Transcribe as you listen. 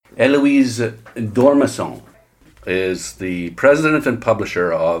Heloise Dormesson is the president and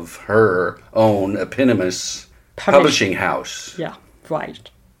publisher of her own eponymous publishing house. Yeah, right.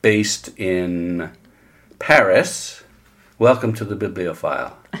 Based in Paris. Welcome to the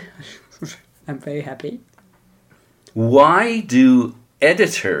Bibliophile. I'm very happy. Why do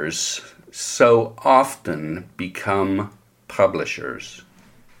editors so often become publishers?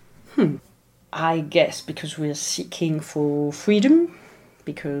 I guess because we're seeking for freedom,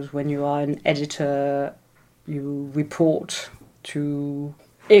 because when you are an editor, you report to,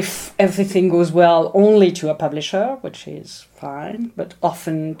 if everything goes well, only to a publisher, which is fine, but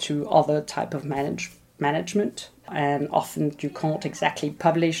often to other type of management. And often you can't exactly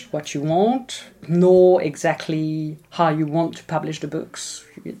publish what you want, nor exactly how you want to publish the books.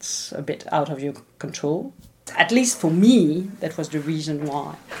 It's a bit out of your control. At least for me, that was the reason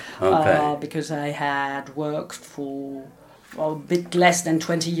why. Okay. Because I had worked for a bit less than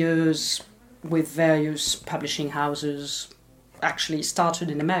 20 years with various publishing houses. Actually started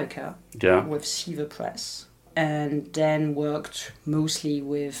in America with Seaver Press, and then worked mostly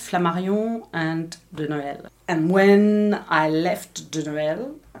with Flammarion and De Noël. And when I left De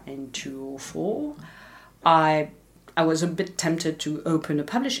Noël in 2004, I was a bit tempted to open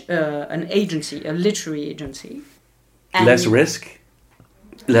an agency, a literary agency. Less risk,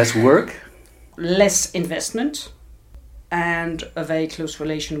 less work, less investment, and a very close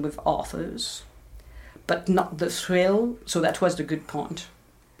relation with authors, but not the thrill. So that was the good point.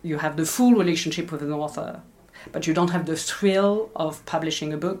 You have the full relationship with an author, but you don't have the thrill of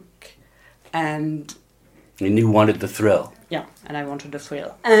publishing a book. And you wanted the thrill. Yeah, and I wanted the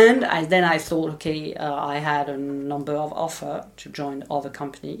thrill. And then I thought, okay, I had a number of offers to join other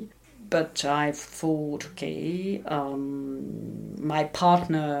company. But I thought, okay, my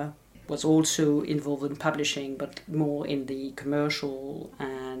partner was also involved in publishing, but more in the commercial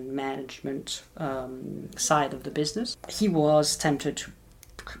and management side of the business. He was tempted to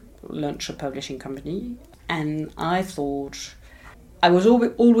launch a publishing company. And I thought I was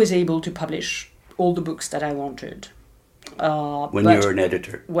always able to publish all the books that I wanted. When you were an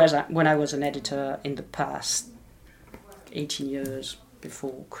editor? When I was an editor in the past 18 years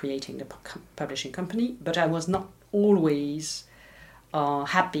before creating the publishing company, but I was not always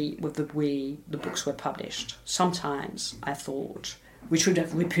happy with the way the books were published. Sometimes I thought we should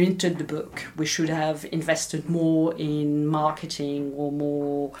have reprinted the book, we should have invested more in marketing,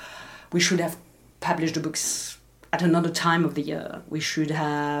 we should have published the books at another time of the year. We should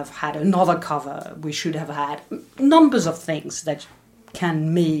have had another cover. We should have had numbers of things that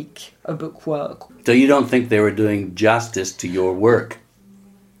can make a book work. So you don't think they were doing justice to your work?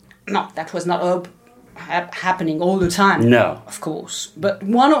 No, that was not happening all the time. No. Of course. But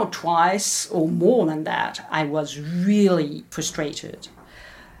one or twice or more than that, I was really frustrated.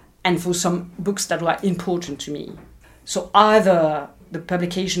 And for some books that were important to me. So either the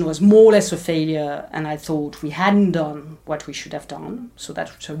publication was more or less a failure and I thought we hadn't done what we should have done, so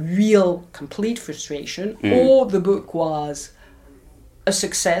that was a real complete frustration, or the book was a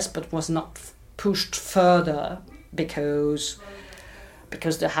success but was not pushed further because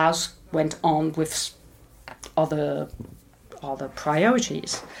the house went on with other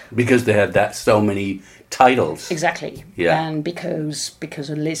priorities. Because they had so many titles. Exactly. Yeah. And because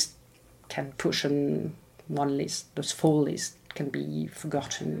a list can push one list, this full list can be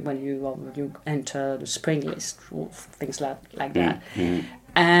forgotten when you enter the spring list or things like that. Mm-hmm.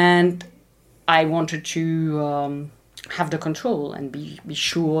 And I wanted to have the control and be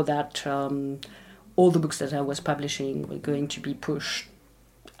sure that all the books that I was publishing were going to be pushed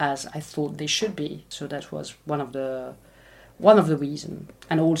as I thought they should be. So that was one of the reasons.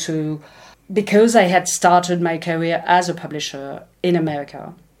 And also because I had started my career as a publisher in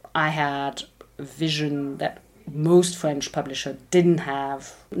America, I had a vision that most French publishers didn't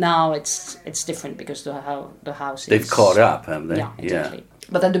have. Now it's different because the house is... They've caught up, haven't they? Yeah, exactly. Yeah.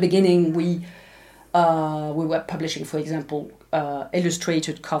 But at the beginning, we were publishing, for example,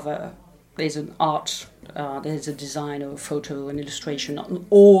 illustrated cover. There's an art, there's a design or a photo, an illustration on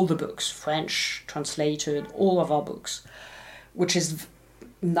all the books, French, translated, all of our books, which is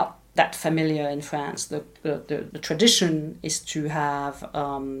not that familiar in France. The tradition is to have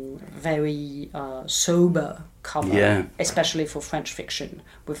very sober cover, especially for French fiction,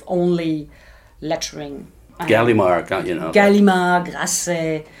 with only lettering. Gallimard, Gallimard,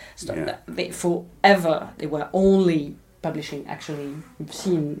 Grasset, forever they were only publishing. Actually, you've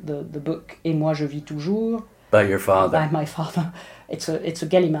seen the book Et moi je vis toujours. By your father. By my father. It's a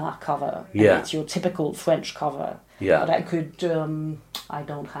Gallimard cover. Yeah. It's your typical French cover. Yeah. But I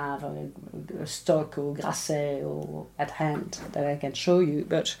don't have a stock or Grasset or at hand that I can show you.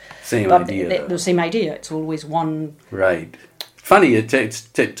 But idea. The same idea. It's always one. Right. Funny, it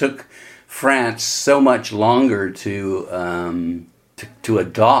took France so much longer to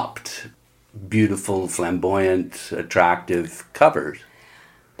adopt beautiful, flamboyant, attractive covers.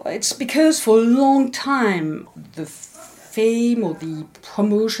 It's because for a long time the fame or the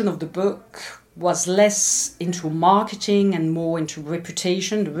promotion of the book was less into marketing and more into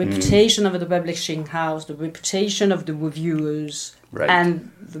reputation, the reputation of the publishing house, the reputation of the reviewers, right.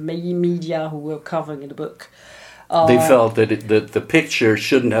 and the media who were covering the book. They felt that the picture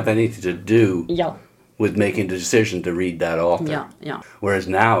shouldn't have anything to do with making the decision to read that author. Yeah. Whereas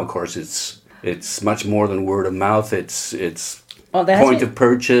now, of course, it's much more than word of mouth. It's point of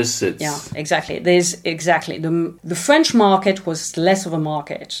purchase. Exactly. The French market was less of a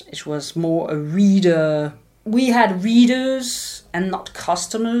market. It was more a reader. We had readers and not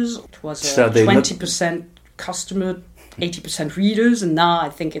customers. It was 20% customer, 80% readers, and now I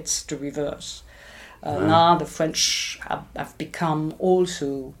think it's the reverse. Now the French have become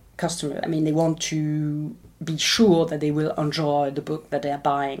also customer. I mean, they want to be sure that they will enjoy the book that they are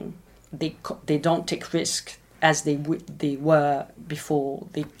buying. They don't take risk as they were before.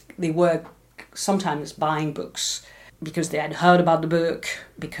 They were sometimes buying books because they had heard about the book,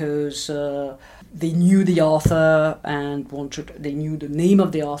 because they knew the author and they knew the name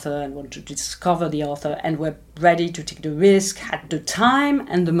of the author and wanted to discover the author and were ready to take the risk, had the time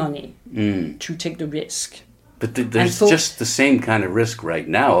and the money to take the risk. But there's just the same kind of risk right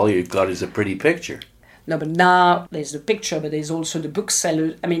now. All you've got is a pretty picture. No, but now there's the picture, but there's also the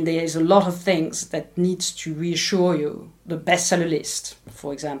bookseller. I mean, there's a lot of things that needs to reassure you. The bestseller list,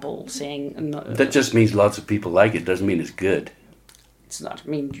 for example, saying... that just means lots of people like it. Doesn't mean it's good. It's not. I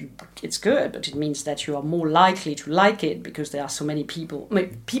mean, it's good, but it means that you are more likely to like it because there are so many people. I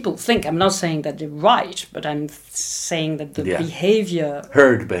mean, people think, I'm not saying that they're right, but I'm saying that the behavior...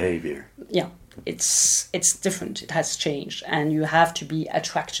 Herd behavior. Yeah, it's different. It has changed, and you have to be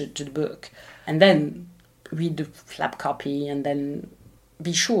attracted to the book. And then read the flap copy and then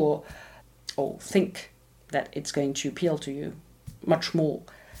be sure or think that it's going to appeal to you much more.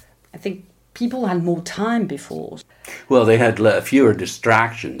 I think people had more time before. Well, they had fewer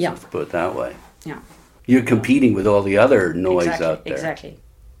distractions, let's put it that way. Yeah. You're competing with all the other noise out there. Exactly.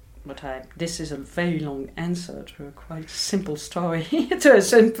 But this is a very long answer to a quite simple story, to a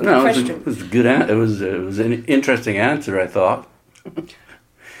simple question. It was a good it was an interesting answer, I thought.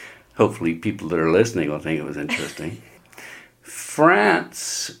 Hopefully people that are listening will think it was interesting.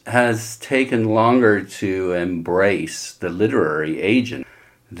 France has taken longer to embrace the literary agent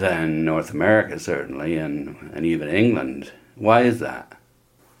than North America, certainly, and even England. Why is that?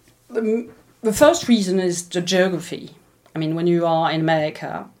 The first reason is the geography. I mean, when you are in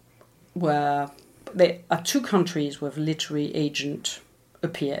America, where there are two countries where literary agent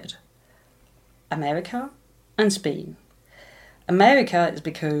appeared, America and Spain. America is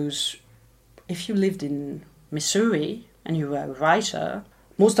because if you lived in Missouri and you were a writer,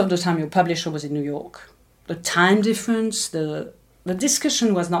 most of the time your publisher was in New York. The time difference, the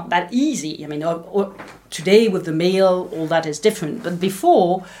discussion was not that easy. I mean, today with the mail, all that is different. But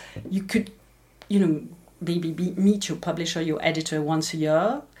before, you could, maybe meet your publisher, your editor once a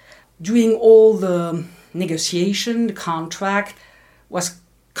year. Doing all the negotiation, the contract was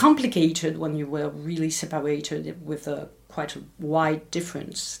complicated when you were really separated with quite a wide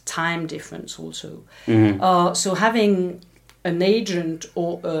difference, time difference also. Mm-hmm. So having an agent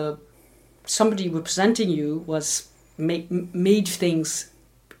or somebody representing you was made things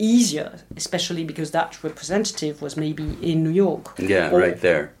easier, especially because that representative was maybe in New York. Yeah, right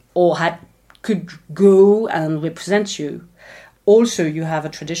there. Or could go and represent you. Also, you have a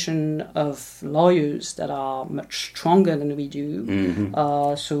tradition of lawyers that are much stronger than we do.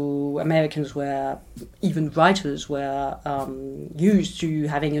 Mm-hmm. So Americans even writers were used to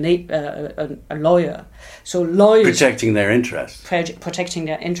having a lawyer. So lawyers... Protecting their interests. Protecting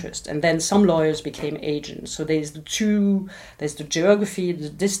their interest. And then some lawyers became agents. So there's the geography, the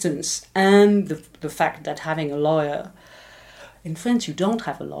distance, and the fact that having a lawyer... In France, you don't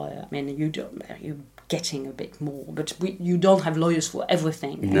have a lawyer. I mean, you're getting a bit more, but you don't have lawyers for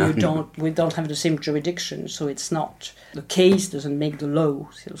everything. No. We don't have the same jurisdiction, so it's not... The case doesn't make the law,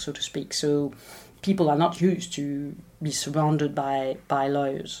 so to speak. So people are not used to be surrounded by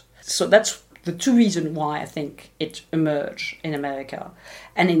lawyers. So that's the two reasons why I think it emerged in America.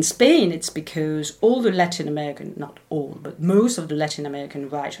 And in Spain, it's because all the Latin American, not all, but most of the Latin American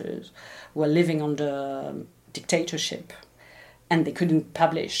writers were living under dictatorship, and they couldn't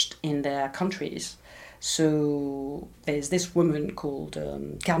publish in their countries. So there's this woman called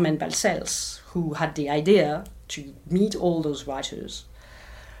Carmen Balcells who had the idea to meet all those writers.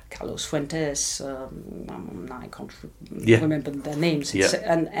 Carlos Fuentes, I can't remember their names. Yeah.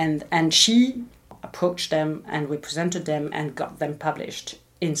 And she approached them and represented them and got them published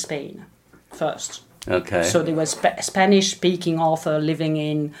in Spain first. Okay. So there was Spanish-speaking author living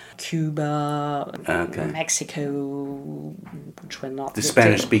in Cuba, Mexico, which were not... The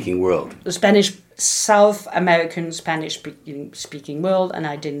Spanish-speaking world. The South American Spanish-speaking world, and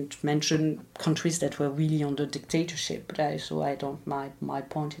I didn't mention countries that were really under dictatorship. So I don't... My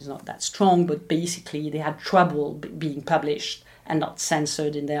point is not that strong, but basically they had trouble being published and not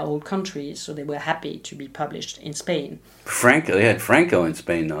censored in their old countries, so they were happy to be published in Spain. They had Franco in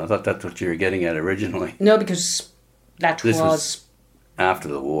Spain, though. I thought that's what you were getting at originally. No, because this was after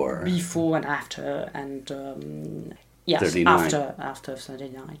the war. Before and after, and yes, 39. after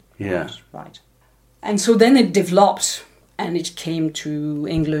 39. Yeah. Right. And so then it developed, and it came to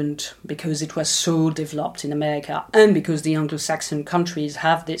England because it was so developed in America, and because the Anglo-Saxon countries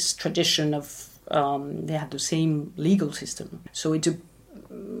have this tradition of they had the same legal system. So it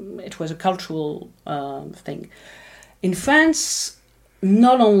was a cultural thing. In France,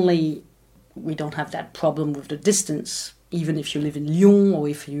 not only we don't have that problem with the distance, even if you live in Lyon or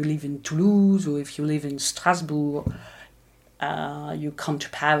if you live in Toulouse or if you live in Strasbourg, you come to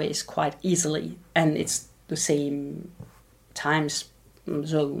Paris quite easily, and it's the same time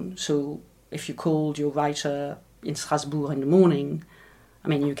zone. So if you called your writer in Strasbourg in the morning, I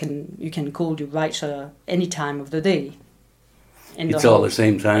mean, you can call your writer any time of the day. It's all the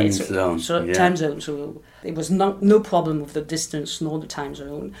same time zone. Time zone. So there was no problem with the distance nor the time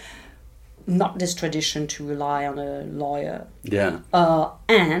zone. Not this tradition to rely on a lawyer. Yeah.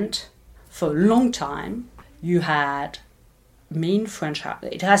 And for a long time, you had main French...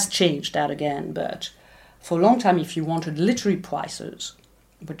 It has changed that again, but for a long time, if you wanted literary prizes,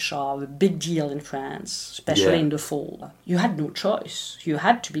 which are a big deal in France, especially in the fall, you had no choice. You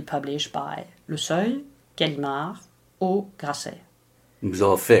had to be published by Le Seuil, Gallimard, or Grasset. It was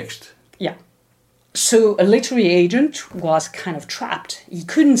all fixed. Yeah. So a literary agent was kind of trapped. He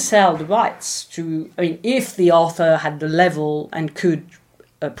couldn't sell the rights to... I mean, if the author had the level and could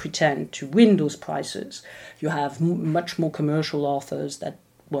pretend to win those prizes, you have much more commercial authors that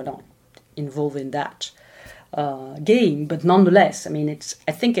were not involved in that game, but nonetheless, I mean,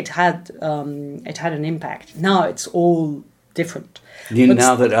 I think it had an impact. Now it's all different.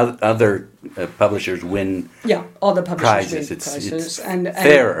 Now that other publishers win, other publishers prizes, win prizes, and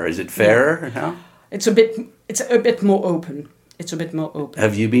fairer. Is it fairer now? It's a bit more open. It's a bit more open.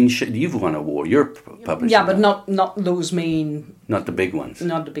 Have you been? You've won a award. You're published. Yeah, but not those main. Not the big ones.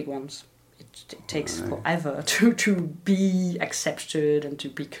 Not the big ones. It takes forever to be accepted and to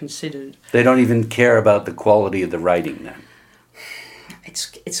be considered. They don't even care about the quality of the writing then.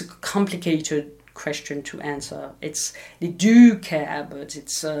 It's a complicated question to answer. They do care, but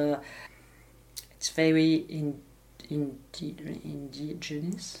it's very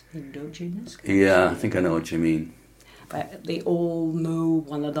endogenous. Yeah, I think I know what you mean. But they all know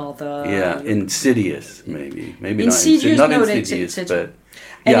one another. Yeah, insidious maybe. Maybe insidious, not insidious, but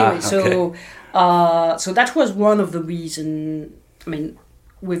anyway. So that was one of the reasons. I mean,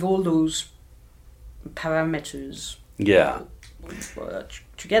 with all those parameters. Yeah.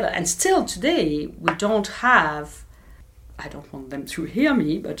 Together, and still today we don't have. I don't want them to hear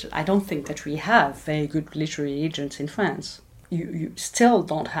me, but I don't think that we have very good literary agents in France. You still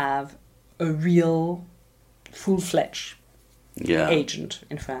don't have a real full-fledged agent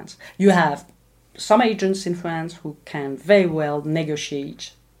in France. You have some agents in France who can very well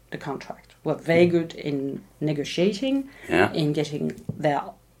negotiate the contract, who are very good in negotiating, in getting their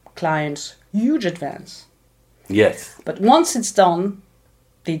clients huge advance. Yes. But once it's done,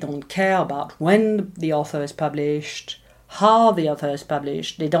 they don't care about when the author is published, how the author is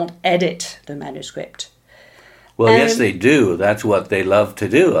published. They don't edit the manuscript. Well, yes, they do. That's what they love to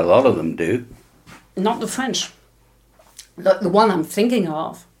do. A lot of them do. Not the French. The one I'm thinking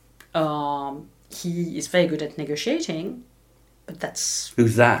of, he is very good at negotiating, but that's...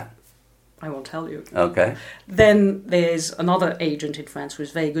 Who's that? I won't tell you. Okay. Then there's another agent in France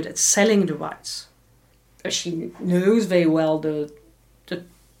who's very good at selling the rights. She knows very well the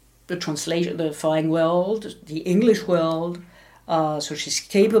translation, the foreign world, the English world, so she's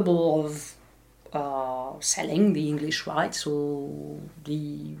capable of selling the English rights or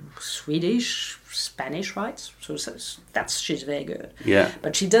the Swedish, Spanish rights. So she's very good. Yeah.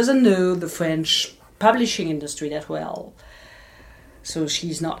 But she doesn't know the French publishing industry that well. So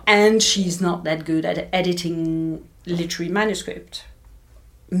she's not that good at editing literary manuscript.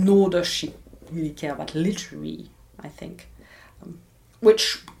 Nor does she really care about literary, I think,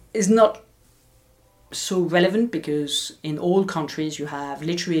 which is not so relevant because in all countries you have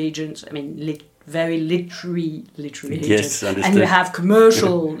literary agents. I mean, very literary agents, understood. and you have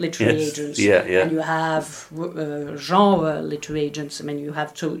commercial literary Yes, agents, yeah. and you have genre literary agents. I mean, you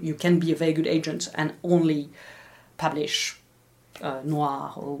can be a very good agent and only publish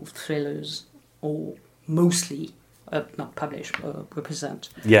noir or thrillers, or mostly not publish, represent.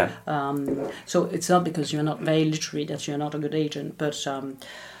 Yeah. So it's not because you're not very literary that you're not a good agent, but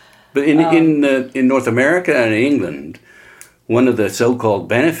in North America and England, one of the so-called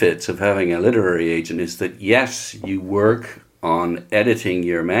benefits of having a literary agent is that, yes, you work on editing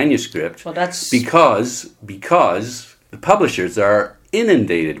your manuscript, well, that's because the publishers are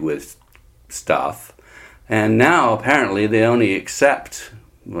inundated with stuff, and now apparently they only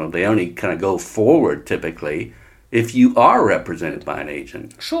kind of go forward typically if you are represented by an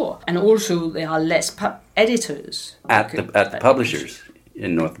agent. Sure, and also there are less editors at the publishers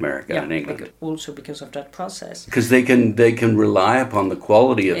in North America and England. Also because of that process. Because they can rely upon the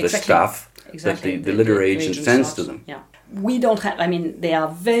quality of the stuff that the literary agent sends to them. Yeah. We don't have, I mean, there are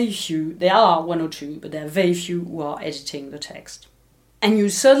very few, there are one or two, but there are very few who are editing the text. And you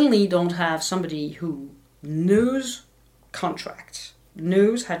certainly don't have somebody who knows contracts,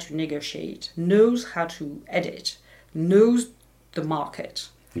 knows how to negotiate, knows how to edit, knows the market.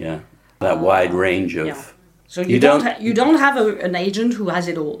 Yeah, that wide range of... Yeah. So you don't have an agent who has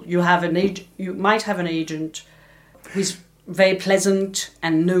it all. You might have an agent who's very pleasant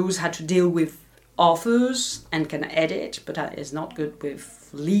and knows how to deal with authors and can edit, but is not good with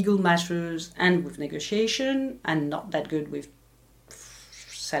legal matters and with negotiation, and not that good with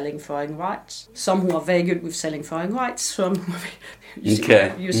selling foreign rights. Some who are very good with selling foreign rights. Some who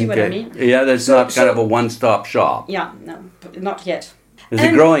you see what I mean? Yeah, that's not kind of a one-stop shop. Yeah, no, but not yet.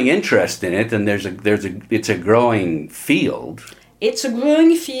 There's a growing interest in it, and it's a growing field. It's a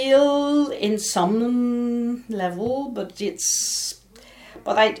growing field in some level, but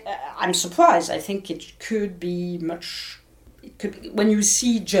I'm surprised. I think it could be much. When you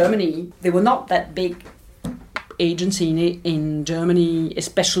see Germany, they were not that big agency in Germany,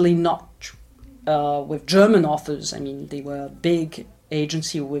 especially not with German authors. I mean, they were a big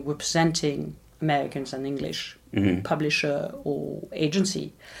agency representing Americans and English publisher or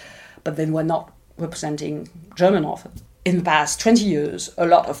agency, but they were not representing German authors. In the past 20 years, a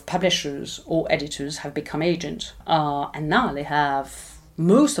lot of publishers or editors have become agents, and now they have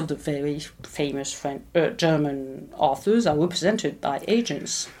most of the very famous German authors are represented by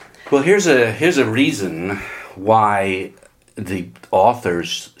agents. Well, here's a reason why the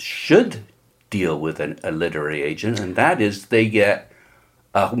authors should deal with a literary agent, and that is they get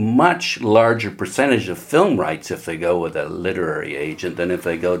a much larger percentage of film rights if they go with a literary agent than if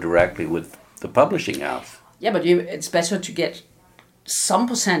they go directly with the publishing house. Yeah, but it's better to get some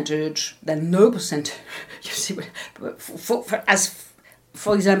percentage than no percentage. You see,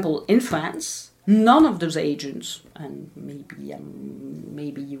 for example, in France, none of those agents, and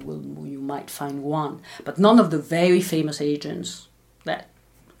maybe you might find one, but none of the very famous agents that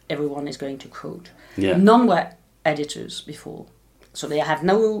everyone is going to quote, none were editors before. So they have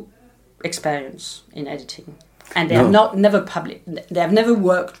no experience in editing, and they have never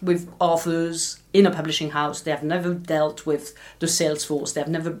worked with authors in a publishing house. They have never dealt with the sales force. They have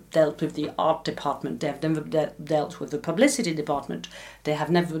never dealt with the art department. They have never dealt with the publicity department. They have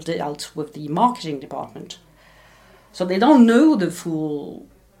never dealt with the marketing department. So they don't know the full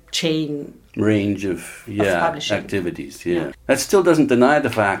range of activities. Yeah, that still doesn't deny the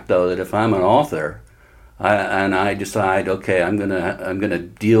fact, though, that if I'm an author. And I decide, okay, I'm gonna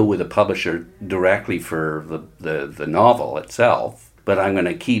deal with a publisher directly for the novel itself, but I'm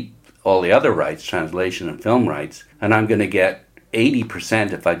gonna keep all the other rights, translation and film rights, and I'm gonna get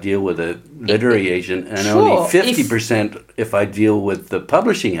 80% if I deal with a literary agent, and only 50% if I deal with the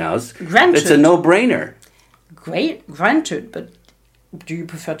publishing house. Granted, it's a no-brainer. Granted, but do you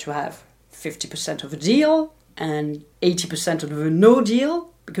prefer to have 50% of a deal and 80% of a no deal?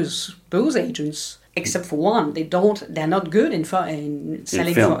 Because those agents, except for one, they're not good in selling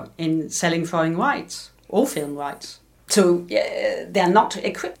foreign rights or film rights. So they're not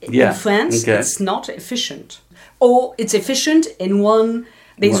equipped. In France, it's not efficient. Or it's efficient in one.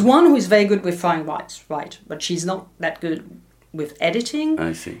 There's one who is very good with foreign rights, right? But she's not that good with editing.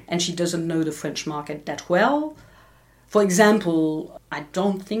 I see. And she doesn't know the French market that well. For example, I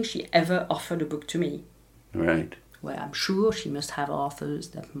don't think she ever offered a book to me. Right. Well, I'm sure she must have authors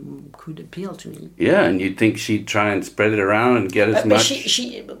that could appeal to me. Yeah, and you'd think she'd try and spread it around and get as much...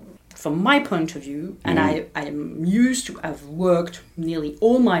 from my point of view, and I am used to, I've worked nearly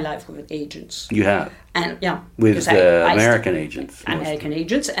all my life with agents. You have? And yeah. With American agents. American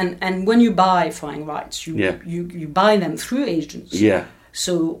agents. And when you buy flying rights, you buy them through agents. Yeah.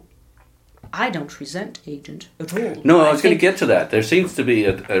 So I don't resent agent at all. No, I was going to get to that. There seems to be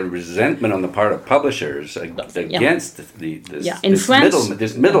a resentment on the part of publishers against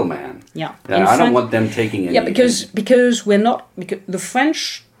this middleman. Yeah. I don't want them taking any... Yeah, because the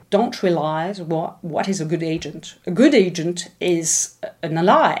French don't realize what is a good agent. A good agent is an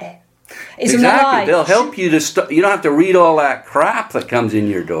ally. Exactly. They'll help you to... You don't have to read all that crap that comes in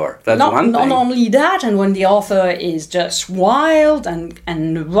your door. That's one thing. Not only that, and when the author is just wild and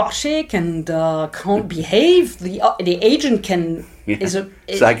neurotic and can't behave, the agent can...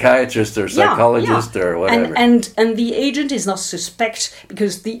 psychiatrist or psychologist or whatever. And the agent is not suspect,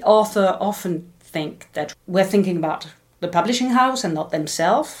 because the author often think that we're thinking about the publishing house and not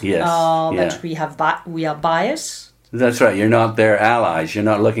themselves. Yes. That we are biased. That's right. You're not their allies. You're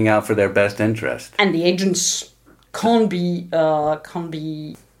not looking out for their best interest. And the agents can't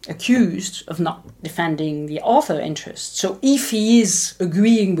be accused of not defending the author interest. So if he is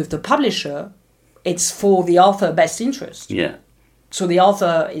agreeing with the publisher, it's for the author best interest. Yeah. So the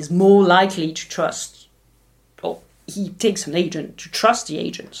author is more likely to trust, or he takes an agent to trust the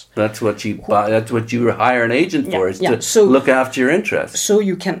agents. That's what you buy. That's what you hire an agent for, is to look after your interests.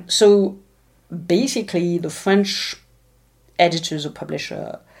 So basically, the French editors or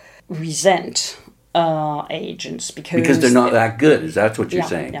publisher resent agents because they're not that good. Is that what you're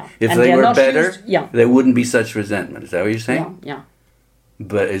saying? Yeah. If they were better, there wouldn't be such resentment. Is that what you're saying? Yeah.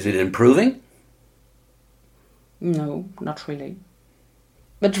 But is it improving? No, not really.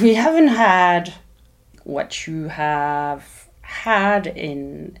 But we haven't had what you have had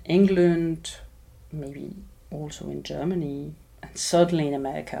in England, maybe also in Germany, and certainly in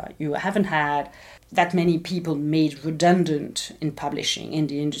America. You haven't had that many people made redundant in publishing, in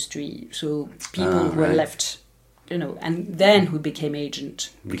the industry. So people who were left, and then who became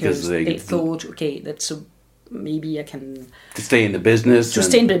agent because they thought, okay, maybe I can... To stay in the business.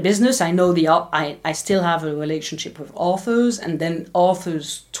 Stay in the business. I know I still have a relationship with authors, and then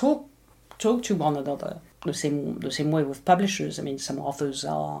authors talk to one another the same way with publishers. I mean, some authors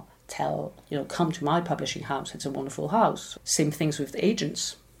come to my publishing house, it's a wonderful house. Same things with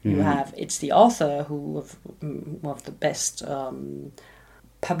agents. It's the author who of the best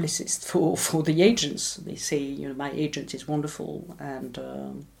publicist for the agents. They say, my agent is wonderful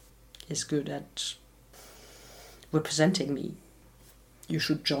and is good at representing me. You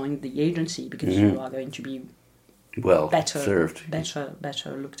should join the agency because you are going to be better served,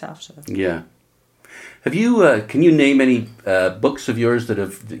 better looked after. Yeah. Have you? Can you name any books of yours that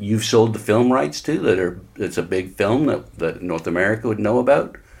you've sold the film rights to? It's a big film that North America would know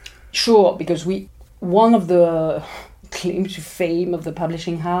about. Sure, because one of the claim to fame of the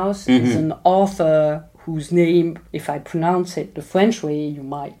publishing house is an author whose name, if I pronounce it the French way, you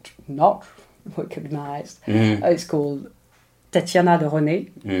might not recognize. It's called Tatiana de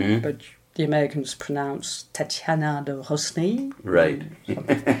René, but the Americans pronounce Tatiana de Rosny. Right.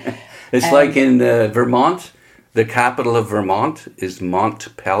 It's like in Vermont, the capital of Vermont is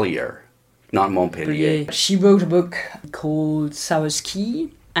Montpelier, not Montpellier. She wrote a book called Sour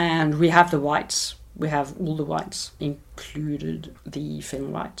Ski, and we have the rights. We have all the rights, included the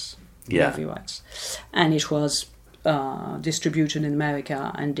film rights, movie rights. And it was distributed in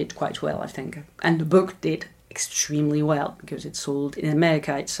America and did quite well, I think. And the book did extremely well because it sold, in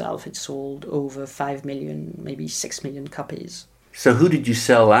America itself, it sold over 5 million, maybe 6 million copies. So who did you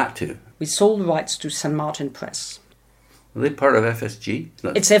sell that to? We sold the rights to St. Martin Press. Are they part of FSG?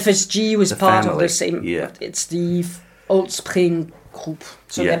 It's FSG, was part family. Of the same... Yeah. It's the Old Spring group.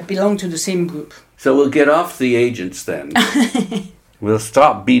 So they belong to the same group. So we'll get off the agents then. We'll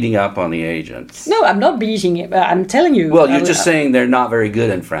stop beating up on the agents. No, I'm not beating it. I'm telling you. Well, you're just saying they're not very good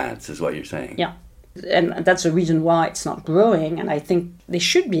in France, is what you're saying. Yeah. And that's the reason why it's not growing. And I think there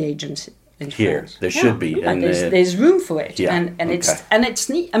should be agents in here. France. There should be. Yeah, and there's room for it. Yeah, And it's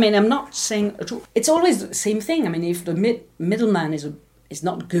neat. I mean, I'm not saying at all. It's always the same thing. I mean, if the middleman is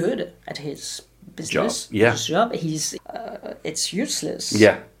not good at his business, his job, it's useless.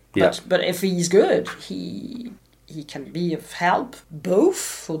 Yeah. Yeah. But if he's good, he can be of help both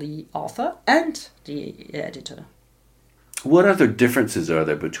for the author and the editor. What other differences are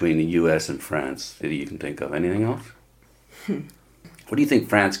there between the US and France that you can think of? Anything else? What do you think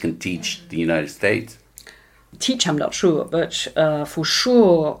France can teach the United States? Teach, I'm not sure, but for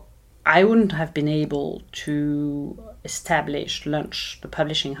sure, I wouldn't have been able to launch the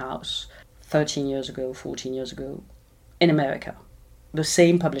publishing house 13 years ago, 14 years ago in America. the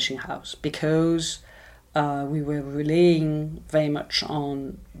same publishing house because we were relying very much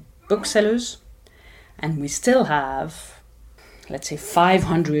on booksellers, and we still have, let's say,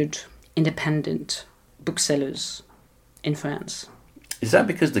 500 independent booksellers in France. Is that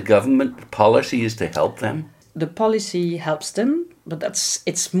because the government policy is to help them? The policy helps them, but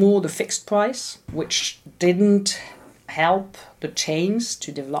it's more the fixed price, which didn't help the chains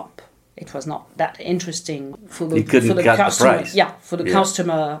to develop. It was not that interesting for the customer. The price. Yeah, for the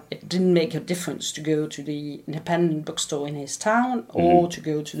customer, it didn't make a difference to go to the independent bookstore in his town or to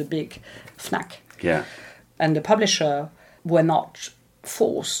go to the big Fnac. Yeah. And the publisher were not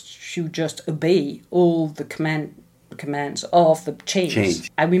forced to just obey all the commands of the chains.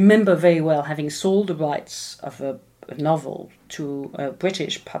 I remember very well having sold the rights of a novel to a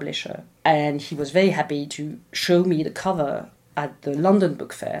British publisher, and he was very happy to show me the cover at the London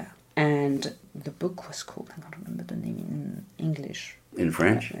Book Fair. And the book was called, I can't remember the name in English. In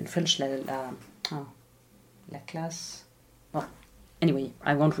French? In French, La Classe. Well, anyway,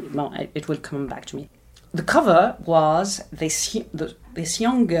 it will come back to me. The cover was this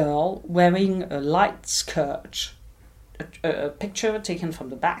young girl wearing a light skirt, a picture taken from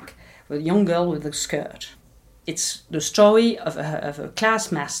the back with a young girl with a skirt. It's the story of a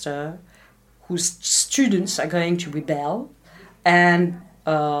class master whose students are going to rebel and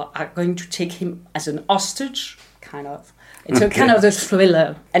are going to take him as an hostage, kind of. It's a kind of a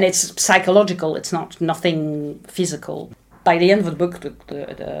thriller, and it's psychological. It's nothing physical. By the end of the book,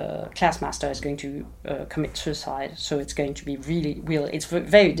 the class master is going to commit suicide. So it's going to be really real. It's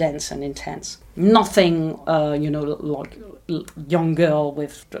very dense and intense. Nothing, like young girl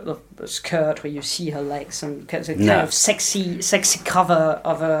with a skirt where you see her legs, and it's a kind of sexy cover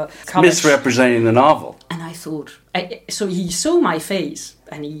of a college. Misrepresenting the novel. And I thought, so he saw my face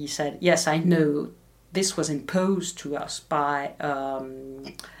and he said, "Yes, I know. This was imposed to us by."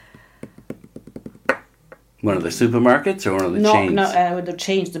 One of the supermarkets or one of the chains? No, the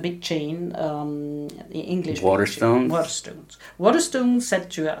chains, the big chain, the English. Waterstones? Waterstones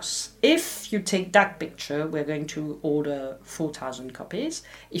said to us, if you take that picture, we're going to order 4,000 copies.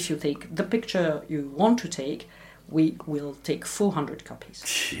 If you take the picture you want to take, we will take 400 copies.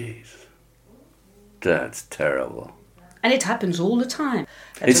 Jeez. That's terrible. And it happens all the time.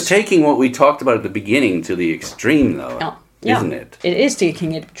 It's taking what we talked about at the beginning to the extreme, though. Yeah. Isn't it? It is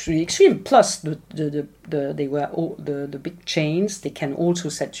taking it to the extreme. Plus, the big chains. They can also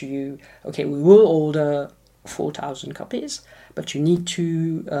say to you, "Okay, we will order 4,000 copies, but you need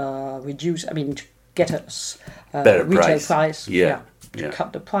to reduce. I mean, to get us better retail price. Yeah.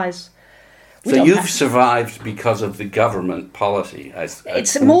 Cut the price." So you've survived because of the government policy.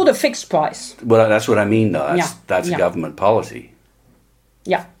 It's more the fixed price. Well, that's what I mean, though. That's government policy.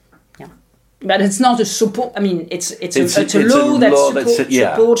 Yeah. But it's not a support. I mean, it's a law that's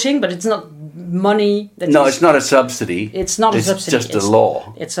supporting, but it's not money. It's not a subsidy. It's not a subsidy. It's just a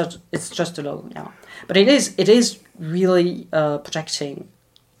law. It's just a law. Yeah, but it is really protecting.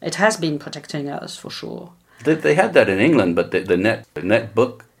 It has been protecting us for sure. They had that in England, but the net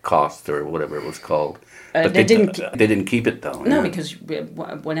book cost or whatever it was called. But they didn't keep it though. No, because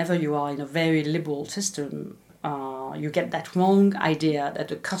whenever you are in a very liberal system. You get that wrong idea that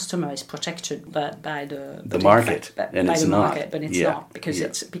the customer is protected by the market, but it's not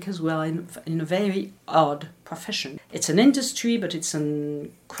because we are in a very odd profession. It's an industry, but it's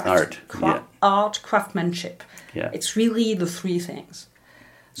an art, craftsmanship. Yeah. It's really the three things.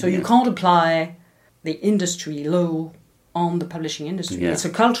 So you can't apply the industry law on the publishing industry. Yeah. It's a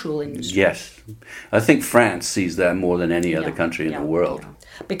cultural industry. Yes, I think France sees that more than any other country in the world. Yeah.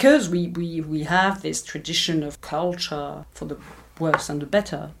 Because we have this tradition of culture for the worse and the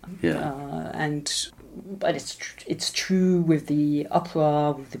better. Yeah. But it's true with the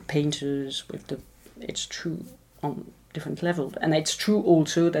opera, with the painters, it's true on different levels. And it's true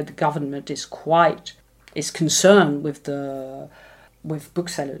also that the government is concerned with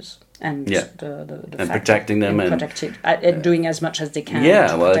booksellers. And and protecting them and doing as much as they can.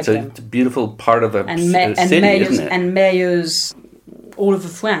 Yeah, well, it's a beautiful part of a city, isn't it? And mayors all over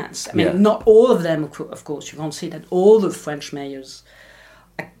France. I mean, not all of them, of course. You can't say that all the French mayors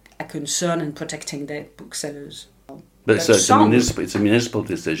are concerned in protecting their booksellers. But so it's a municipal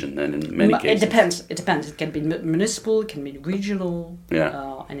decision then in many cases. It depends. It can be municipal, it can be regional,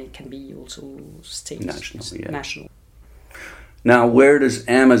 and it can be also state. National. Now, where does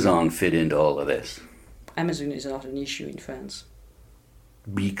Amazon fit into all of this? Amazon is not an issue in France.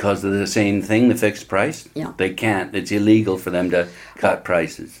 Because of the same thing, the fixed price? Yeah. They can't. It's illegal for them to cut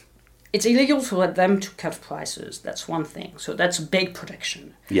prices. It's illegal for them to cut prices. That's one thing. So that's a big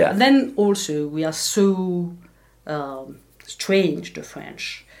protection. Yeah. And then also we are so strange, the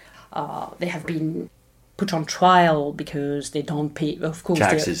French. They have been put on trial because they don't pay, of course,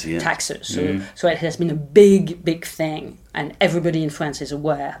 taxes. Taxes. So it has been a big thing, and everybody in France is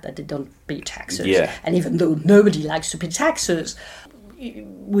aware that they don't pay taxes. Yeah. And even though nobody likes to pay taxes,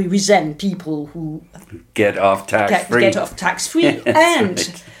 we resent people who get off tax-free. Get off tax-free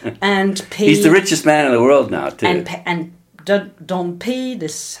and pay. He's the richest man in the world now, too. And don't pay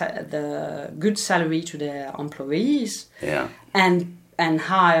the good salary to their employees. Yeah. And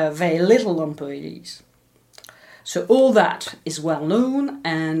hire very little employees. So all that is well known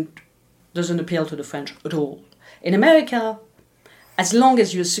and doesn't appeal to the French at all. In America, as long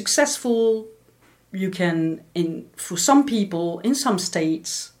as you're successful, you can, for some people, in some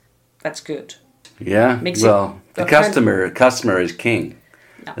states, that's good. Yeah, the customer is king.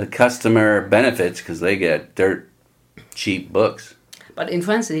 Yeah. The customer benefits because they get dirt cheap books. But in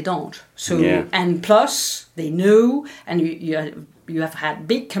France, they don't. So and plus, they know, and you have had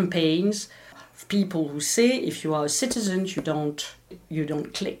big campaigns of people who say if you are a citizen, you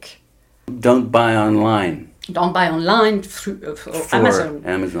don't click. Don't buy online. Don't buy online through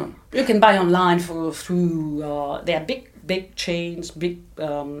Amazon. You can buy online through. There are big chains, big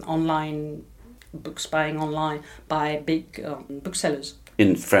online books buying online by big booksellers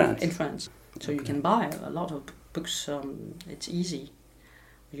in France. So you can buy a lot of books. It's easy.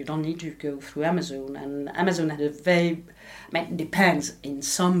 You don't need to go through Amazon, and Amazon had it depends in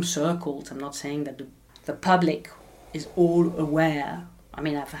some circles. I'm not saying that the public is all aware. I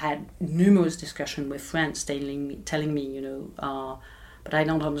mean, I've had numerous discussions with friends telling me, but I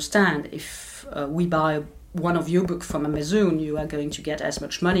don't understand. If we buy one of your books from Amazon, you are going to get as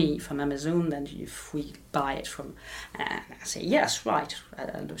much money from Amazon than if we buy it from. And I say, yes, right.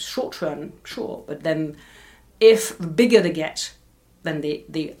 In the short run, sure. But then if the bigger they get, then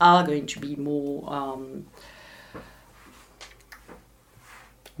they are going to be more...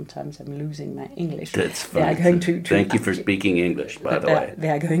 sometimes I'm losing my English. That's fine. They are going to thank you for speaking English, by the way. They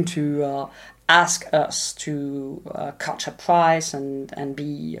are going to ask us to cut a price and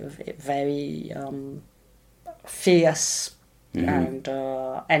be very fierce, and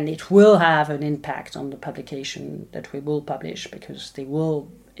it will have an impact on the publication that we will publish, because they will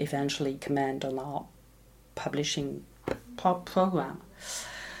eventually comment on our publishing program.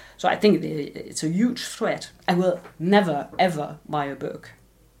 So I think it's a huge threat. I will never ever buy a book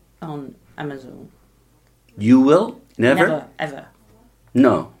on Amazon. You will? Never? Never, ever.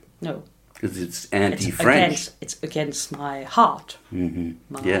 No. Because it's anti-French. It's against my heart,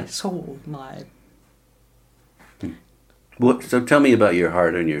 my soul, my... So tell me about your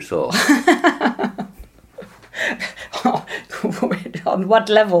heart and your soul. On what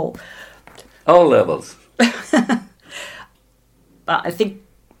level? All levels. I think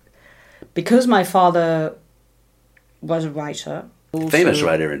because my father was a writer... famous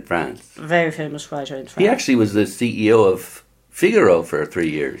writer in France. Very famous writer in France. He actually was the CEO of Figaro for 3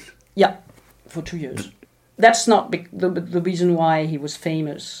 years. Yeah, for 2 years. That's not the reason why he was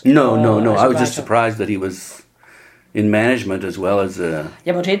famous. No. I was just surprised that he was in management as well as...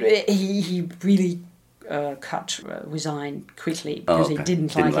 Yeah, but he really resigned quickly because he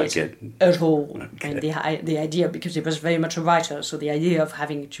didn't like it at all. Okay. And the idea, because he was very much a writer, so the idea of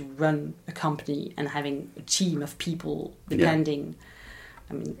having to run a company and having a team of people depending,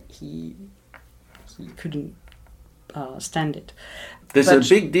 I mean, he couldn't stand it. There's a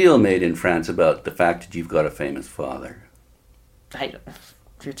big deal made in France about the fact that you've got a famous father.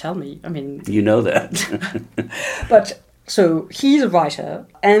 You tell me, I mean... You know that. But, so, he's a writer,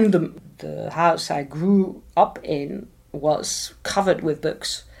 and the house I grew up in was covered with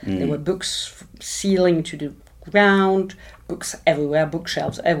books. There were books ceiling to the ground, books everywhere,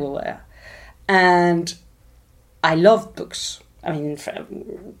 bookshelves everywhere. And I loved books. I mean,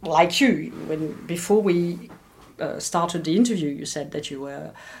 like you, before we started the interview, you said that you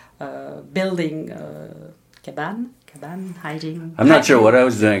were building a cabin, hiding. I'm not sure what I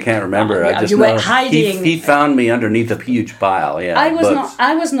was doing. I can't remember. I just know hiding. He found me underneath a huge pile. Yeah,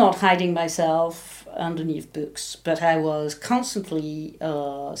 I was not hiding myself underneath books, but I was constantly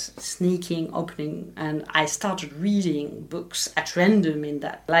sneaking, opening, and I started reading books at random in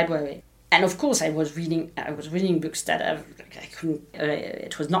that library. And of course, I was reading books that I couldn't.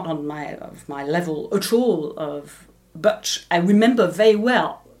 It was not on my level at all. But I remember very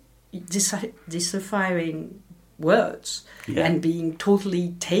well deciphering words and being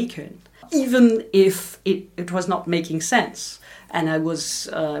totally taken, even if it was not making sense. And I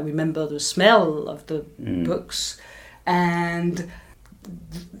remember the smell of the books and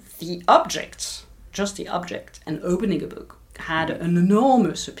the object, just the object, and opening a book had an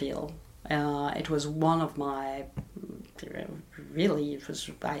enormous appeal. It was one of my really,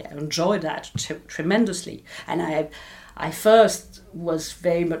 I enjoyed that tremendously. And I first was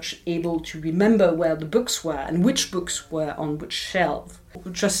very much able to remember where the books were and which books were on which shelf.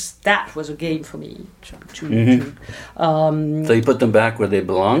 Just that was a game for me. So you put them back where they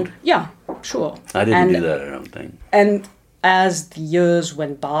belonged? Yeah, sure. I didn't do that, I don't think. And as the years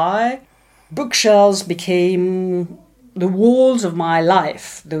went by, bookshelves became the walls of my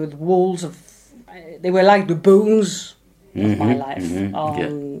life. They were like the bones of my life.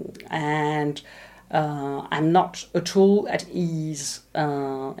 And I'm not at all at ease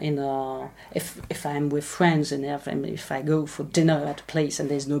if I'm with friends and if I go for dinner at a place and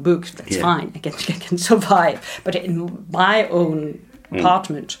there's no book, that's fine. I can survive. But in my own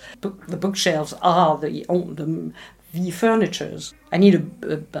apartment, the bookshelves are the furnitures. I need a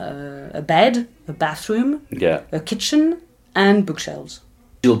bed, a bathroom, a kitchen, and bookshelves.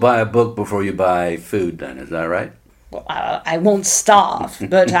 You'll buy a book before you buy food then, is that right? Well, I won't starve,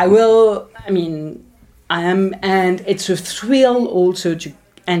 but I will. I mean, I am, and it's a thrill also to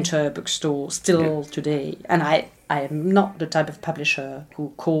enter a bookstore still today. And I am not the type of publisher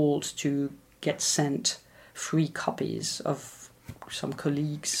who calls to get sent free copies of some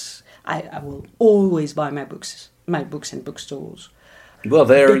colleagues. I will always buy my books in bookstores. Well,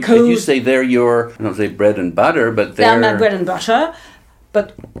 if you say they're your, I don't say bread and butter, but they're my bread and butter.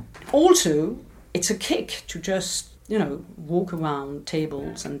 But also, it's a kick to just, walk around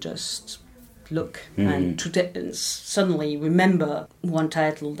tables and just look and suddenly remember one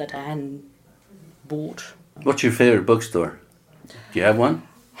title that I hadn't bought. What's your favorite bookstore? Do you have one?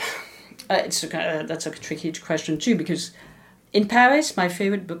 That's a tricky question too, because in Paris, my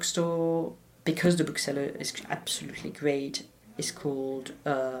favorite bookstore, because the bookseller is absolutely great, is called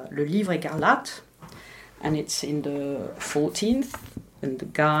Le Livre Écarlate, and it's in the 14th, and the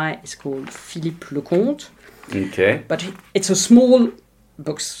guy is called Philippe Lecomte. Okay. But it's a small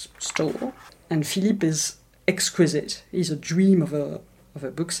bookstore, and Philippe is exquisite. He's a dream of a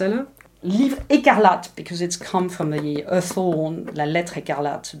bookseller. Livre Écarlate, because it's come from the thorn, la lettre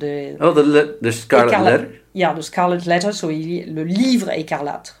écarlate. The scarlet letter? Yeah, the scarlet letter, so le livre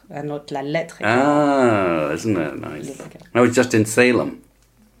écarlate, and not la lettre écarlate. Ah, isn't that nice? I was just in Salem.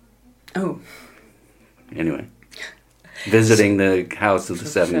 Oh. Anyway. Visiting the House of the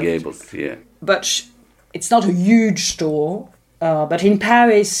Seven Gables, yeah. But it's not a huge store, but in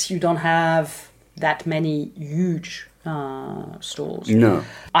Paris you don't have that many huge stores. No.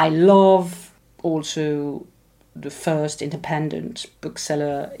 I love also the first independent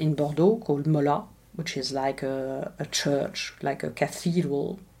bookseller in Bordeaux called Mola, which is like a church, like a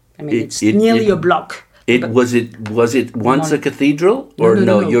cathedral. I mean, it's nearly a block. Was it once a cathedral? Or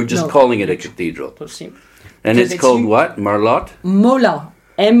no, you're just calling it a cathedral? And it's called what? Marlot? Mola.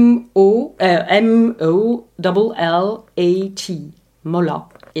 M-O-L-L-A-T. Mola.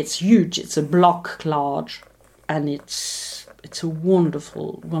 It's huge. It's a block large. And it's a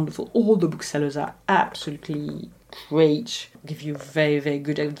wonderful, wonderful. All the booksellers are absolutely great. Give you very, very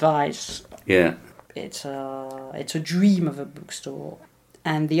good advice. Yeah. It's a dream of a bookstore.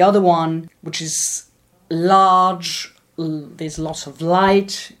 And the other one, which is large, there's lots of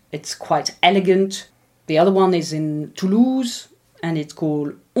light. It's quite elegant. The other one is in Toulouse, and it's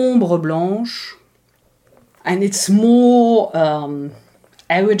called Ombre Blanche. And it's more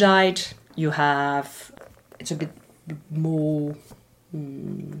erudite. It's a bit more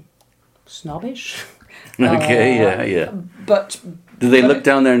snobbish. Okay, yeah. But do they look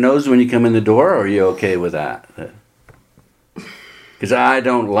down their nose when you come in the door, or are you okay with that? Because I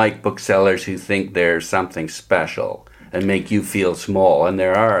don't like booksellers who think they're something special and make you feel small. And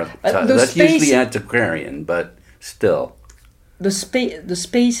there are. That's usually antiquarian, but still. The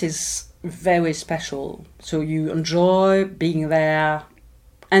space is very special. So you enjoy being there.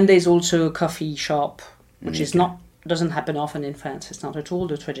 And there's also a coffee shop, which doesn't happen often in France. It's not at all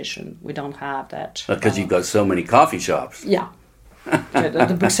the tradition. We don't have that. Because you've got so many coffee shops. Yeah.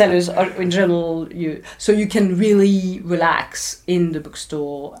 the booksellers are, in general, so you can really relax in the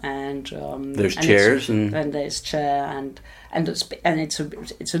bookstore, and there's chairs and there's chair and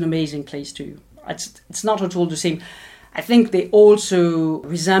it's an amazing place too. It's not at all the same. I think they also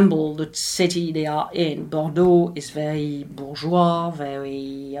resemble the city they are in. Bordeaux is very bourgeois,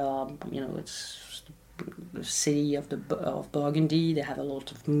 very it's the city of Burgundy. They have a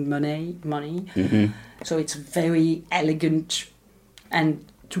lot of money. Mm-hmm. So it's very elegant. And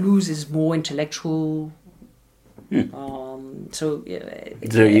Toulouse is more intellectual. There's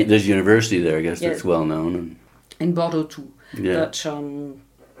university there, I guess, that's well known. In Bordeaux too. Yeah. But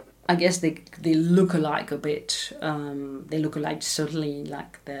I guess they look alike a bit. They look alike certainly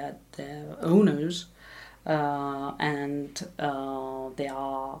like their owners. and they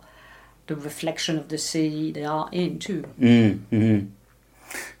are the reflection of the city they are in too. Mm-hmm.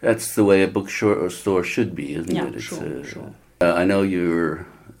 That's the way a bookstore should be, isn't it? It's, sure. I know your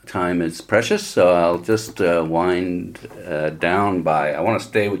time is precious, so I'll just wind down by, I want to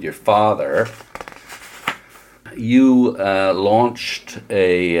stay with your father. You launched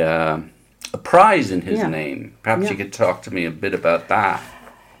a prize in his name. Perhaps you could talk to me a bit about that.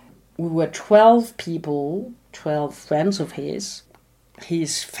 We were 12 people, 12 friends of his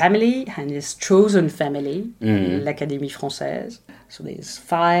family and his chosen family, l'Académie Française. So there's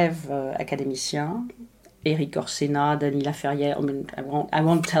 5 académiciens, Éric Orsena, Denis Laferrière. I mean, I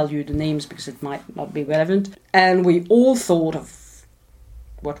won't tell you the names because it might not be relevant. And we all thought of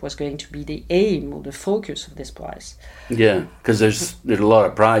what was going to be the aim or the focus of this prize. Yeah, because there's a lot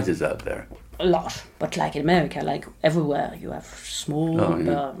of prizes out there. A lot, but like in America, like everywhere, you have small.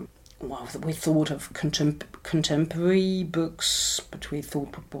 Well, we thought of contemporary books, but we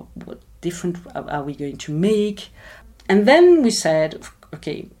thought, what different are we going to make? And then we said,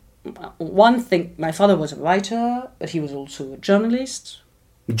 okay, one thing, my father was a writer, but he was also a journalist.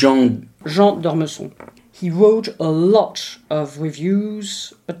 Jean d'Ormesson. He wrote a lot of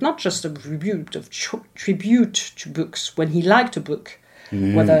reviews, but not just of tribute to books. When he liked a book,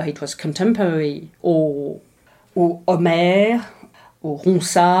 whether it was contemporary or Homer, or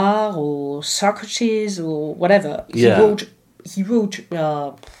Ronsard, or Socrates, or whatever. He wrote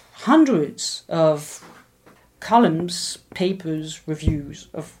hundreds of columns, papers, reviews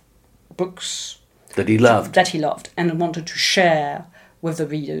of books that he loved, and wanted to share with the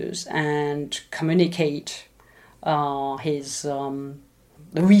readers and communicate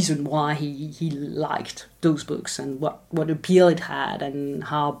the reason why he liked those books and what appeal it had and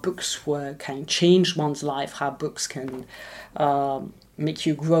how books can change one's life, how books can make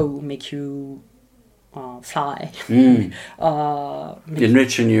you grow, make you fly.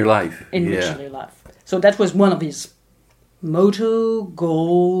 Enriching your life. Enriching your life. So that was one of his motto,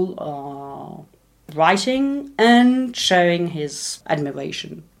 goal, writing and sharing his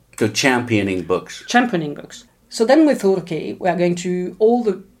admiration. So championing books. So then we thought, okay, we are going to, all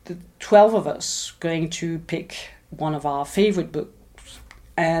the 12 of us, going to pick one of our favorite books.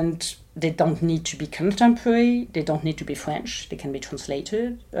 And they don't need to be contemporary, they don't need to be French, they can be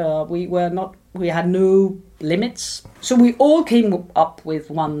translated. We had no limits. So we all came up with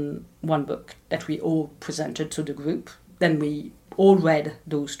one book that we all presented to the group. Then we all read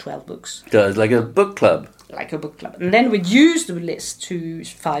those 12 books. So it's like a book club. And then reduced the list to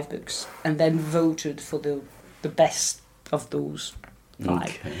 5 books and then voted for the best of those 5.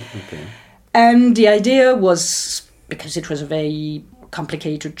 Okay. And the idea was, because it was a very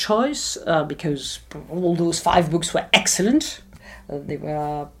complicated choice, because all those 5 books were excellent. They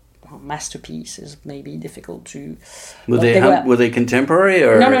were masterpieces, maybe difficult to... Were they contemporary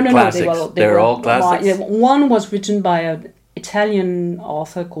or classics? No, they were all classics? One was written by an Italian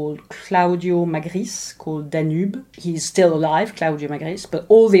author called Claudio Magris, called Danube. He's still alive, Claudio Magris, but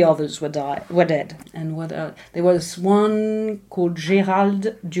all the others were dead. And there was one called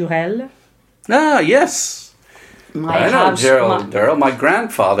Gérald Durel. Ah, yes. I know Gérald Durel. My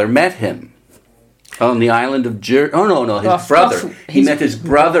grandfather met him on the island of Jersey. Oh, no, his brother. He met his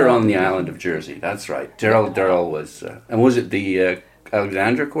brother on the island of Jersey. That's right. Gérald Durel was... and was it the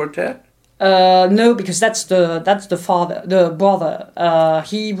Alexandra Quartet? No, because that's the brother.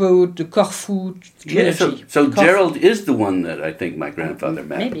 He wrote the Corfu trilogy. So Gerald is the one that I think my grandfather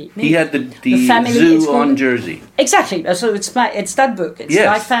met. Maybe. He had the zoo on Jersey. Exactly. So it's that book. It's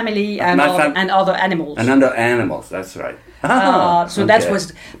My Family and Other Animals. And Other Animals. That's right. That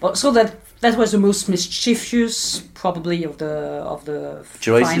was the most mischievous, probably, of the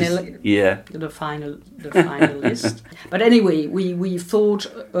choices. The final list. But anyway, we thought,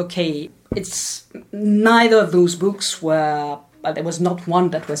 okay, it's neither of those books were. There was not one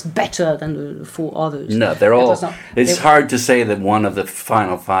that was better than the 4 others. No, they're all. It's hard to say that one of the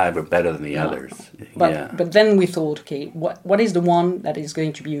final 5 are better than the others. But then we thought, okay, what is the one that is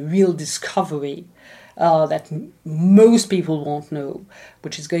going to be a real discovery that most people won't know,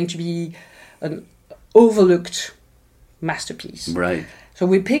 which is going to be an overlooked masterpiece. Right. So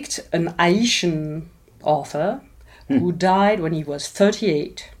we picked an Haitian author who died when he was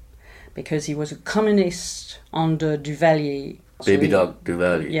 38 because he was a communist under Duvalier.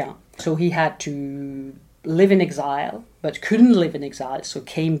 Duvalier. Yeah. So he had to live in exile, but couldn't live in exile, so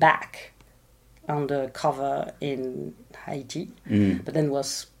came back undercover in Haiti, but then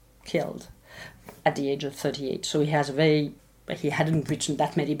was killed at the age of 38. So he has a very he hadn't written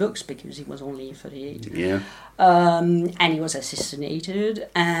that many books because he was only 38. Yeah. And he was assassinated,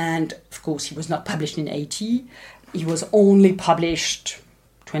 and of course he was not published in 80. He was only published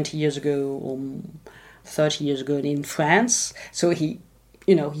 20 years ago or 30 years ago in France. So he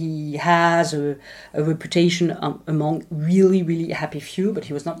has a reputation among really, really happy few, but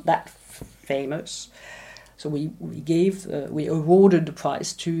he was not that famous. So we awarded the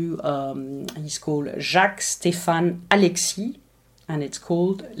prize to, he's called Jacques-Stéphane Alexis, and it's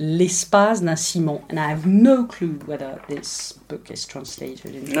called L'espace d'un Simon. And I have no clue whether this book is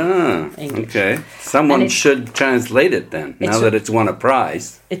translated into English. Okay. Someone should translate it then, now that it's won a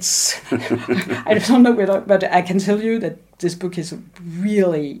prize. It's, I don't know whether, but I can tell you that this book is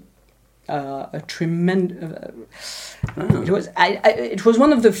really a tremendous... It was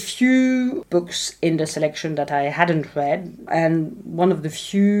one of the few books in the selection that I hadn't read, and one of the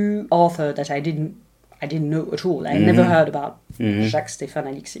few authors that I didn't know at all. I never heard about Jacques-Stéphane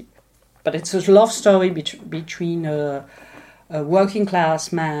Alexis. But it's a love story between a working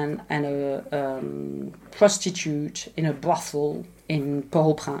class man and a prostitute in a brothel in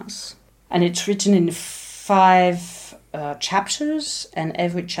Port-au-Prince. And it's written in 5 chapters, and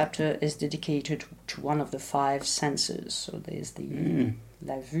every chapter is dedicated to one of the 5 senses. So there's the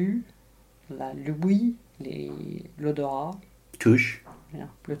la vue, l'ouïe, l'odorat, touche,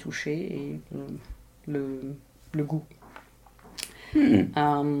 le toucher, et le goût.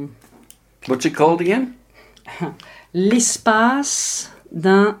 What's it called again? L'espace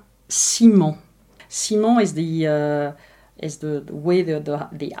d'un Simon. Simon is the way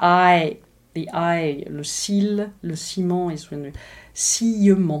the eye. The eye, le cil, le ciment is when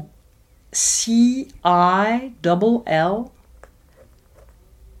sillement.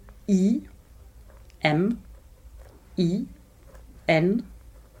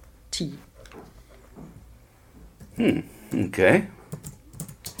 C-I-L-L-I-M-E-N-T. Okay.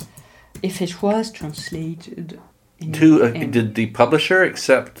 If it was translated did the publisher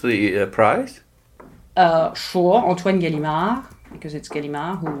accept the prize? Sure, Antoine Gallimard, because it's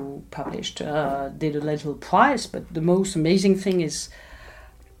Gallimard who published, did a little prize. But the most amazing thing is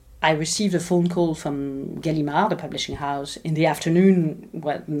I received a phone call from Gallimard, the publishing house, in the afternoon.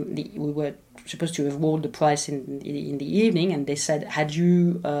 Well, we were supposed to award the prize in the evening, and they said, have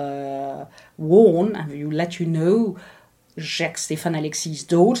you let you know Jacques-Stéphane Alexis'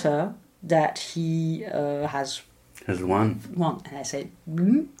 daughter that he has won? And I said,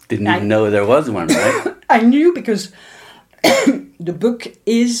 Didn't even know there was one, right? I knew because the book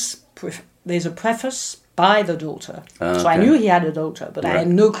there's a preface by the daughter. So I knew he had a daughter, but I had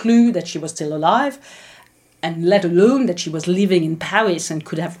no clue that she was still alive, and let alone that she was living in Paris and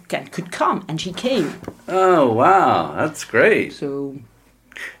could come, and she came. Oh, wow, that's great. So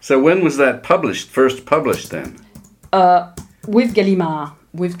when was that first published then? With Gallimard,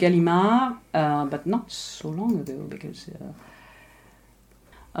 but not so long ago, because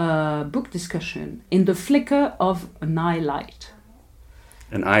book discussion in the flicker of an eye light.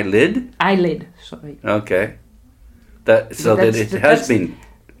 An eyelid? Eyelid, sorry. Okay. That it has been.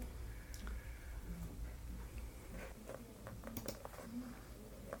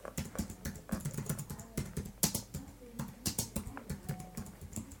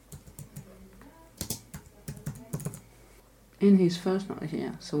 In his first novel,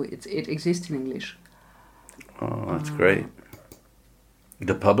 yeah. So it exists in English. Oh, that's great.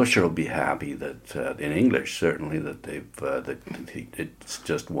 The publisher will be happy that in English, certainly, that it's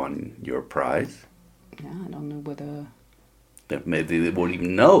just won your prize. Yeah, I don't know whether. That maybe they won't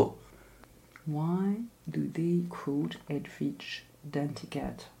even know. Why do they quote Edwidge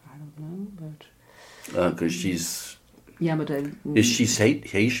Danticat? I don't know, but. Because she's. Yeah, but is she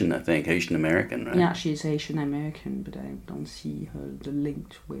Haitian? I think Haitian American, right? Yeah, she's Haitian American, but I don't see the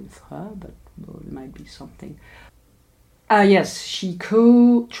link with her. But well, it might be something. Yes, she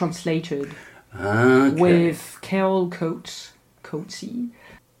co-translated with Carol Coetzee.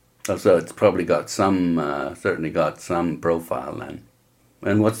 Oh, so it's probably got certainly got some profile then.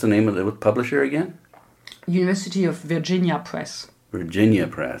 And what's the name of the publisher again? University of Virginia Press. Virginia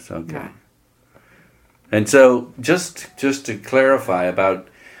Press, okay. Yeah. And so just to clarify about,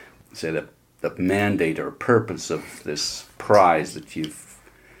 say, the mandate or purpose of this prize that you've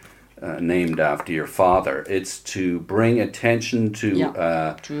named after your father, it's to bring attention to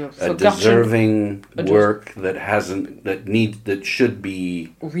a deserving work that should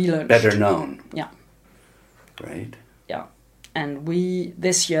be relaunched. Better known. Yeah. Right. Yeah, and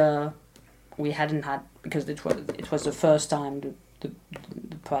this year we hadn't had, because it was the first time the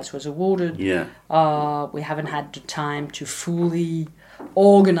prize was awarded. Yeah. We haven't had the time to fully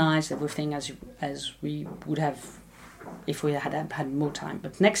organize everything as we would have if we had more time.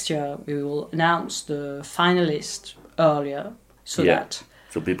 But next year we will announce the finalists earlier, so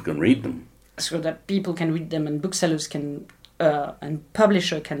people can read them. So that people can read them, and booksellers can and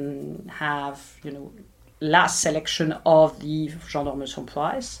publisher can have last selection of the Jean d'Ormesson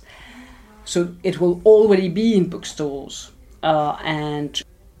Prize. So it will already be in bookstores, and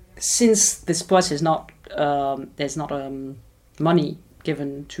since this prize is not there's not money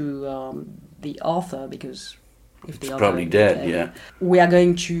given to the author, because if the it's author probably dead, we are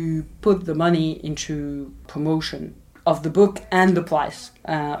going to put the money into promotion of the book and the prize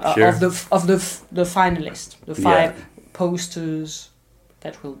of the finalist, the 5 posters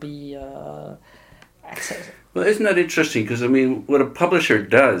that will be accessible. Well, isn't that interesting? Because, I mean, what a publisher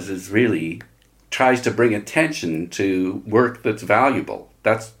does is really tries to bring attention to work that's valuable.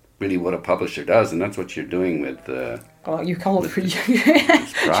 That's really what a publisher does, and that's what you're doing with... you can't really...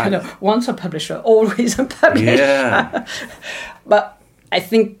 once a publisher, always a publisher. Yeah. But I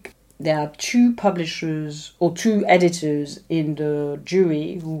think there are 2 publishers or 2 editors in the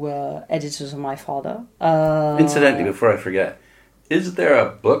jury who were editors of my father. Incidentally, before I forget, is there a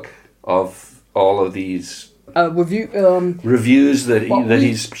book of all of these reviews that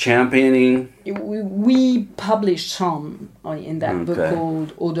he's championing? We published some in that book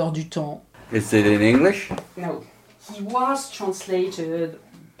called Odeur du Temps. Is it in English? No. He was translated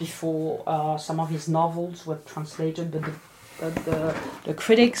before. Some of his novels were translated, but the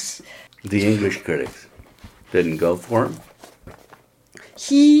critics... The English critics didn't go for him?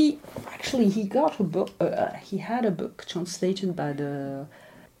 He got a book. He had a book translated by the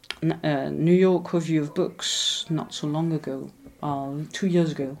New York Review of Books not so long ago, 2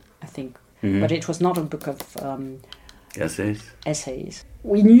 years ago, I think. Mm-hmm. But it was not a book of essays.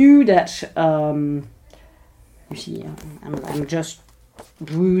 We knew that. You see, I'm just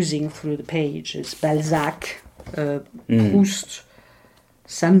bruising through the pages. Balzac, Proust,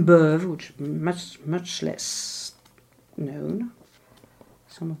 Sainte-Beuve, which is much less known.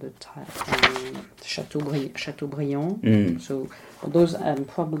 Some of the Chateaubriand. So those are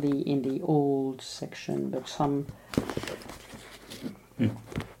probably in the old section, but some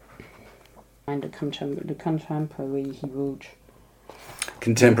and the contemporary he wrote.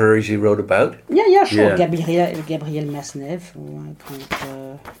 Contemporaries he wrote about? Yeah, sure. Yeah. Gabriel Masnev, Bernard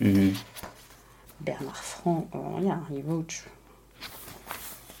Franck. He wrote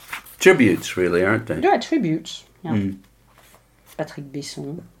tributes, really, aren't they? Yeah, tributes. Yeah. Patrick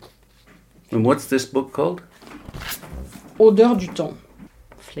Besson. And what's this book called? Odeur du Temps.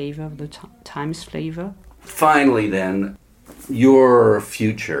 Flavor of the time's flavor. Finally, then, your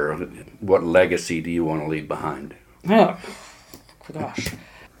future. What legacy do you want to leave behind? Oh, gosh.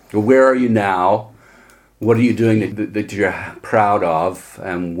 Where are you now? What are you doing that you're proud of?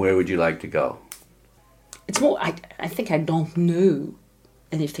 And where would you like to go? It's more, I think I don't know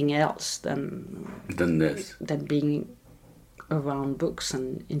anything else than this. Than being around books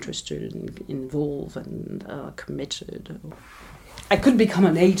and interested and involved and committed. I could become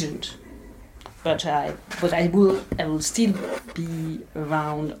an agent, but I will still be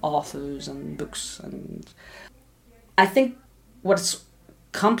around authors and books, and I think what's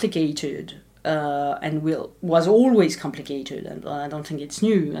complicated and was always complicated, and I don't think it's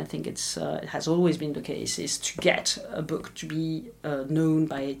new. I think it has always been the case, is to get a book to be known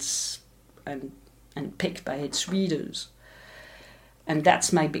by its and picked by its readers. And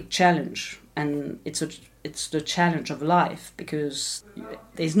that's my big challenge, and it's the challenge of life, because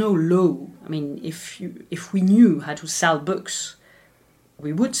there's no law. I mean, if we knew how to sell books,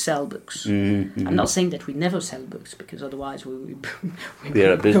 we would sell books. Mm-hmm. I'm not saying that we never sell books, because otherwise we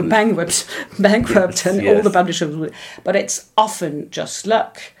go bankrupt, and all the publishers would. But it's often just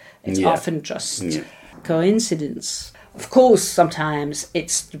luck. It's often just coincidence. Of course, sometimes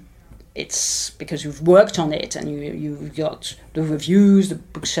it's because you've worked on it and you've got the reviews, the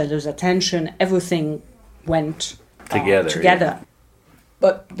booksellers' attention, everything went together. Yeah.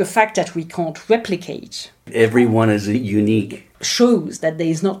 But the fact that we can't replicate... Everyone is unique. ...shows that there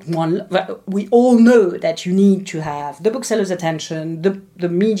is not one... We all know that you need to have the bookseller's attention, the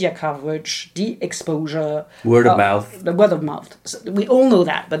media coverage, the exposure... Word of mouth. The word of mouth. So we all know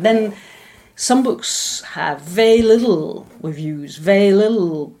that. But then some books have very little reviews, very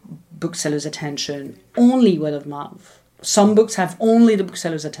little bookseller's attention, only word of mouth. Some books have only the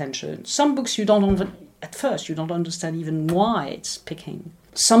bookseller's attention. Some books at first you don't understand even why it's picking.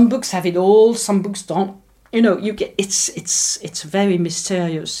 Some books have it all, some books don't. It's very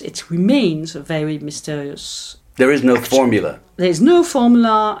mysterious. It remains a very mysterious. There is no formula. There's no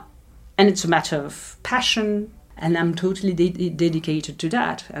formula, and it's a matter of passion, and I'm totally dedicated to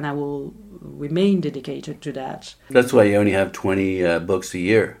that, and I will remain dedicated to that. That's why you only have 20 books a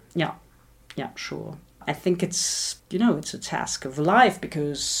year. Yeah, sure. I think it's a task of life,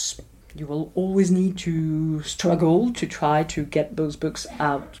 because you will always need to struggle to try to get those books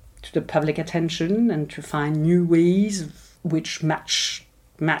out to the public attention and to find new ways which match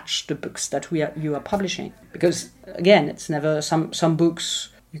the books that you are publishing. Because again, it's never some books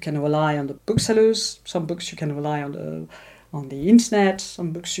you can rely on the booksellers, some books you can rely on the internet,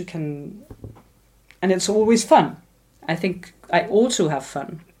 some books you can, and it's always fun. I think I also have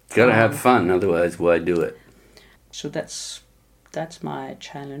fun. Gotta have fun, otherwise why do it? So that's my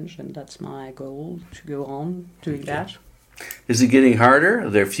challenge, and that's my goal, to go on doing that. Is it getting harder? Are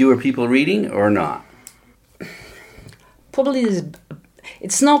there fewer people reading or not? Probably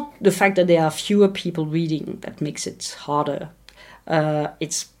it's not the fact that there are fewer people reading that makes it harder.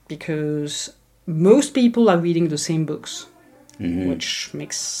 It's because most people are reading the same books, which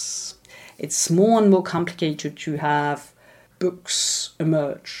makes it's more and more complicated to have books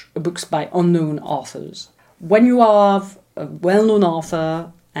emerge, books by unknown authors. When you are a well-known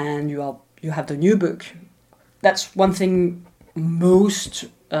author and you have the new book, that's one thing most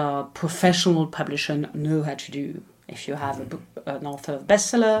professional publishers know how to do. If you have an author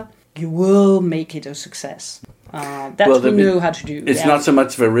bestseller, you will make it a success. We know how to do. It's not so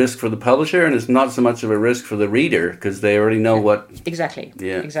much of a risk for the publisher, and it's not so much of a risk for the reader, because they already know what... Exactly.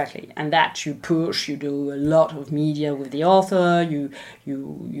 Yeah. Exactly. And that you push, you do a lot of media with the author, you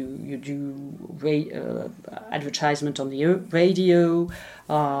do advertisement on the radio.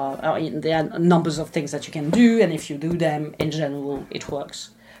 There are numbers of things that you can do, and if you do them, in general, it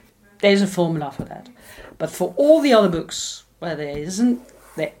works. There's a formula for that. But for all the other books where there isn't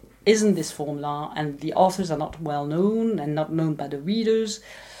this formula, and the authors are not well known and not known by the readers,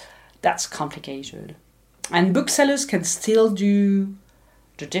 that's complicated. And booksellers can still do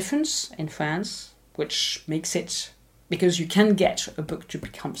the difference in France, which makes it, because you can get a book to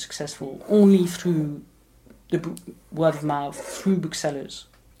become successful only through the word of mouth, through booksellers.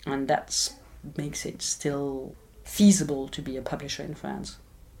 And that makes it still feasible to be a publisher in France.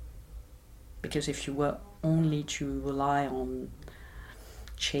 Because if you were only to rely on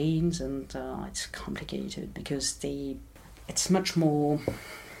chains, and it's complicated, because it's much more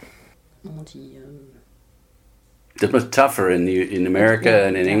it's much tougher in America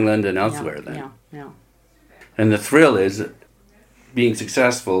and in England and elsewhere then. Yeah. And the thrill is being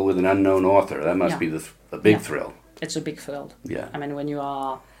successful with an unknown author. That must be a big thrill. It's a big thrill. Yeah. I mean, when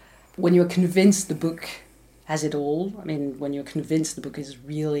you're convinced the book has it all. I mean, when you're convinced the book is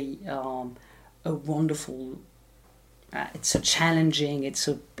really a wonderful. It's a challenging. It's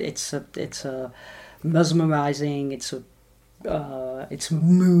a mesmerizing. It's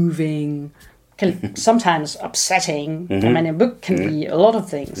moving. Sometimes upsetting. Mm-hmm. I mean, a book can be a lot of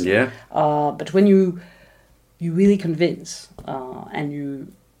things. Yeah. But when you really convince and you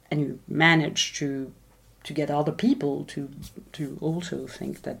manage to get other people to also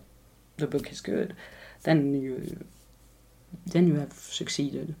think that the book is good, then you have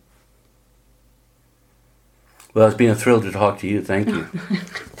succeeded. Well, it's been a thrill to talk to you. Thank you.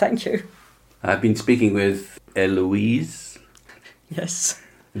 Thank you. I've been speaking with Heloise. Yes.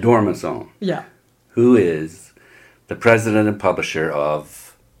 Dormesson. Yeah. Who is the president and publisher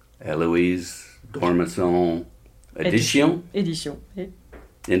of Heloise Dormesson Edition Edition.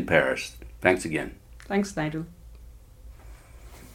 in Paris. Thanks again. Thanks, Nigel.